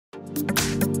Hi!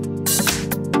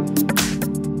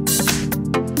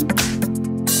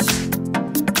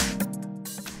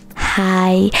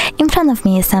 In front of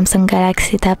me is Samsung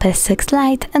Galaxy Tab S6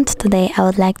 Lite, and today I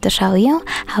would like to show you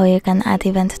how you can add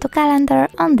event to calendar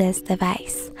on this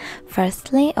device.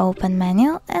 Firstly, open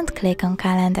menu and click on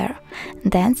calendar.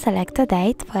 Then select a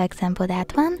date, for example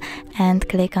that one, and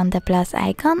click on the plus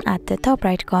icon at the top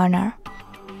right corner.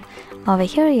 Over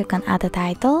here you can add a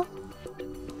title,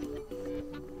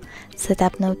 set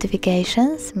up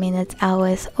notifications, minutes,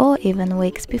 hours or even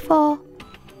weeks before,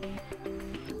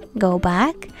 go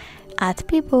back, add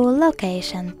people,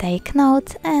 location, take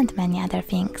notes and many other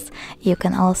things. You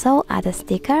can also add a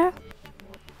sticker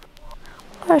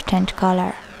or change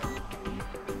color.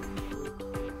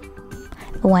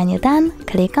 When you're done,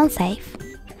 click on save.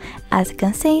 As you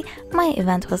can see, my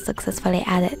event was successfully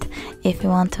added. If you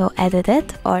want to edit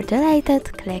it or delete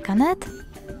it, click on it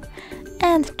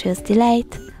and choose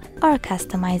delete or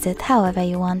customize it however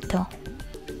you want to.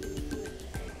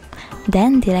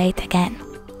 Then delete again.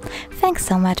 Thanks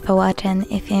so much for watching.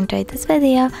 If you enjoyed this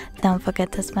video, don't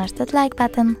forget to smash that like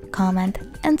button, comment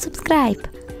and subscribe.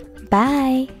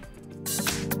 Bye!